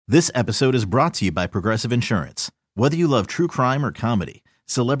This episode is brought to you by Progressive Insurance. Whether you love true crime or comedy,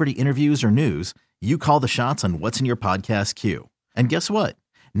 celebrity interviews or news, you call the shots on what's in your podcast queue. And guess what?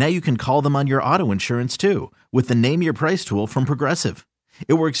 Now you can call them on your auto insurance too with the Name Your Price tool from Progressive.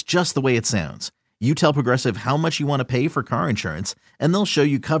 It works just the way it sounds. You tell Progressive how much you want to pay for car insurance, and they'll show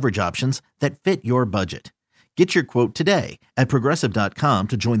you coverage options that fit your budget. Get your quote today at Progressive.com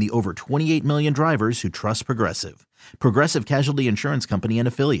to join the over 28 million drivers who trust Progressive. Progressive Casualty Insurance Company and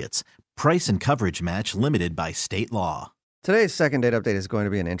Affiliates. Price and coverage match limited by state law. Today's second date update is going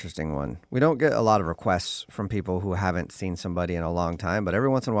to be an interesting one. We don't get a lot of requests from people who haven't seen somebody in a long time, but every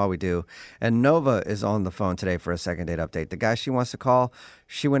once in a while we do. And Nova is on the phone today for a second date update. The guy she wants to call,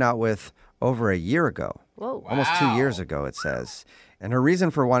 she went out with over a year ago. Whoa. Almost 2 years ago, it says. And her reason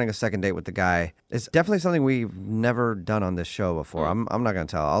for wanting a second date with the guy is definitely something we've never done on this show before. I'm not going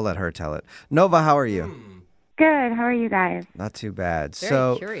to tell. I'll let her tell it. Nova, how are you? Good. How are you guys? Not too bad.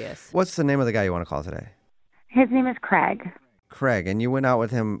 Very curious. What's the name of the guy you want to call today? His name is Craig. Craig. And you went out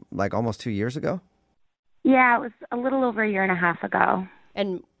with him like almost 2 years ago? Yeah, it was a little over a year and a half ago.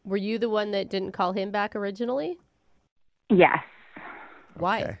 And were you the one that didn't call him back originally? Yes.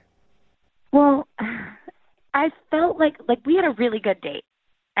 Why? Okay. Well, I felt like we had a really good date,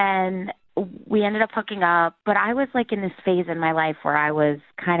 and we ended up hooking up, but I was like in this phase in my life where I was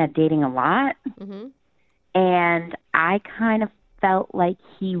kind of dating a lot, Mm-hmm. and I kind of felt like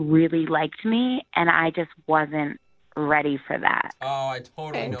he really liked me, and I just wasn't ready for that. Oh, I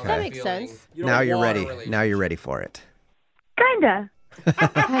totally know Okay. that That makes feeling. sense. You don't Now you're want a ready. relationship. Now you're ready for it. Kinda.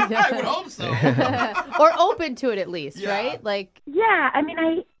 I would hope so. Or open to it at least, Yeah. right? Like, Yeah, I mean,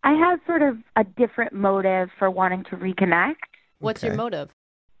 I have sort of a different motive for wanting to reconnect. what's your Okay. motive?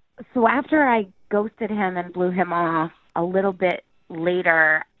 So after I ghosted him and blew him off, a little bit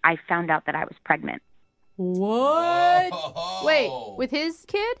later, I found out that I was pregnant. What? Whoa. Wait, with his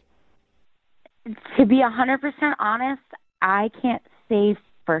kid? To be 100% honest, I can't say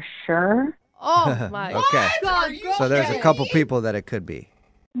for sure. Oh, my Okay. God. So there's a Greg. couple people that it could be.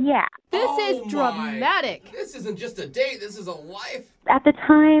 Yeah. This Oh is my. dramatic. This isn't just a date. This is a life. At the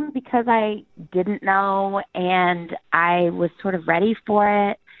time, because I didn't know and I was sort of ready for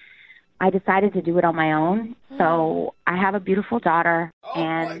it, I decided to do it on my own. So I have a beautiful daughter, Oh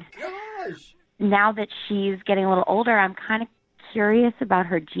and my gosh. now that she's getting a little older, I'm kind of curious about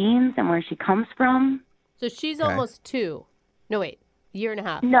her genes and where she comes from. So she's Okay. almost 2. No, wait. Year and a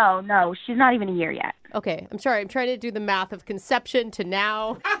half. No, she's not even a year yet. Okay, I'm sorry. I'm trying to do the math of conception to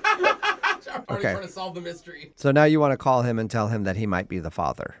now. I'm already Okay. trying to solve the mystery. So now you want to call him and tell him that he might be the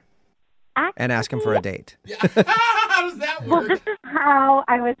father and ask him for a date. Yeah. How does that Well, work? this is how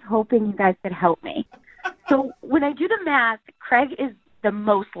I was hoping you guys could help me. So when I do the math, Craig is the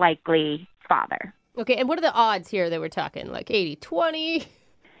most likely father. Okay, and what are the odds here that we're talking? Like 80-20?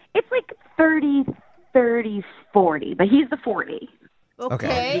 It's like 30-40, but he's the 40.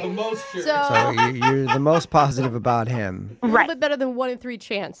 Okay. You're the most sure. So- So you're the most positive about him. A little Right. bit better than 1 in 3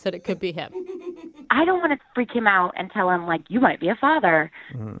 chance that it could be him. I don't want to freak him out and tell him, like, you might be a father.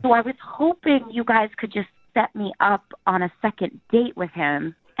 So I was hoping you guys could just set me up on a second date with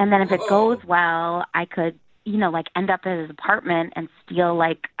him. And then if it Whoa. goes well, I could, like, end up at his apartment and steal,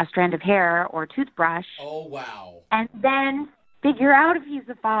 like, a strand of hair or a toothbrush. Oh, wow. And then figure out if he's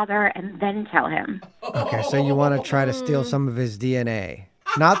the father and then tell him. Okay, so you want to try to steal some of his DNA.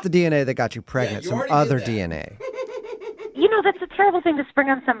 Not the DNA that got you pregnant, you some already did other that. DNA. That's a terrible thing to spring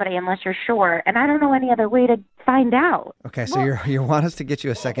on somebody unless you're sure. And I don't know any other way to find out. Okay, so you want us to get you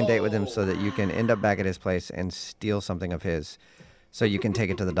a second date with him so that you can end up back at his place and steal something of his so you can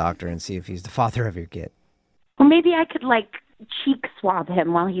take it to the doctor and see if he's the father of your kid. Well, maybe I could, like, cheek swab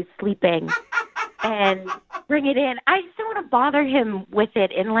him while he's sleeping and bring it in. I just don't want to bother him with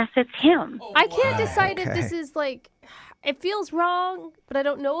it unless it's him. Oh, I can't wow. decide if Okay. this is like, it feels wrong, but I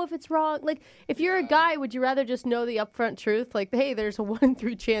don't know if it's wrong. Like, if you're a guy, would you rather just know the upfront truth? Like, hey, there's a 1 in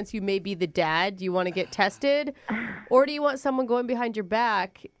 3 chance you may be the dad. Do you want to get tested? Or do you want someone going behind your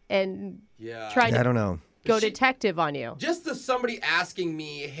back and Yeah. trying I to don't know. go She- detective on you? Just the somebody asking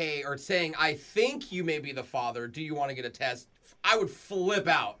me, hey, or saying, I think you may be the father. Do you want to get a test? I would flip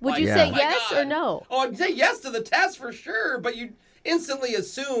out. Would you Yeah. say "Oh my yes or God." no? Oh, I'd say yes to the test for sure, but you'd instantly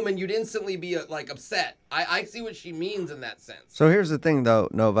assume and you'd instantly be like upset. I see what she means in that sense. So here's the thing, though,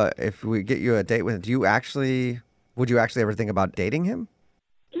 Nova. If we get you a date with him, would you actually ever think about dating him?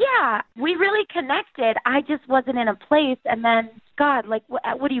 Yeah, we really connected. I just wasn't in a place. And then, God, like,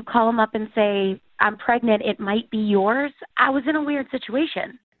 what do you call him up and say, I'm pregnant, it might be yours? I was in a weird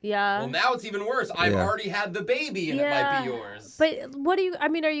situation. Yeah. Well, now it's even worse. I've Yeah. already had the baby and it might be yours. But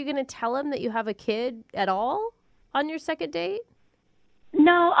are you going to tell him that you have a kid at all on your second date?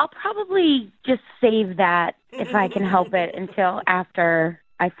 No, I'll probably just save that if I can help it until after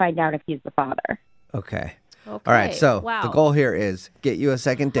I find out if he's the father. Okay. Okay. All right. So wow. the goal here is get you a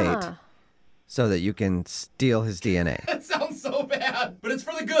second date Huh. so that you can steal his DNA. That sounds so bad, but it's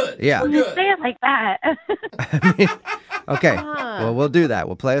for the good. Yeah. It's for You good. say it like that. Okay. Ah. Well, we'll do that.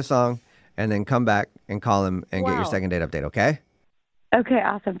 We'll play a song and then come back and call him and get your Wow. second date update, okay? Okay,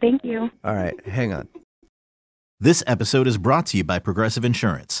 awesome. Thank you. All right. Hang on. This episode is brought to you by Progressive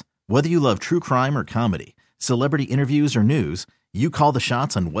Insurance. Whether you love true crime or comedy, celebrity interviews or news, you call the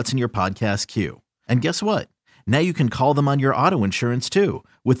shots on what's in your podcast queue. And guess what? Now you can call them on your auto insurance too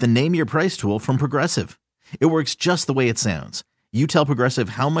with the Name Your Price tool from Progressive. It works just the way it sounds. You tell Progressive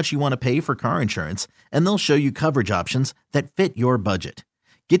how much you want to pay for car insurance, and they'll show you coverage options that fit your budget.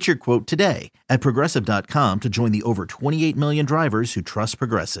 Get your quote today at Progressive.com to join the over 28 million drivers who trust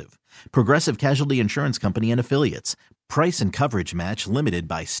Progressive. Progressive Casualty Insurance Company and Affiliates. Price and coverage match limited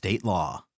by state law.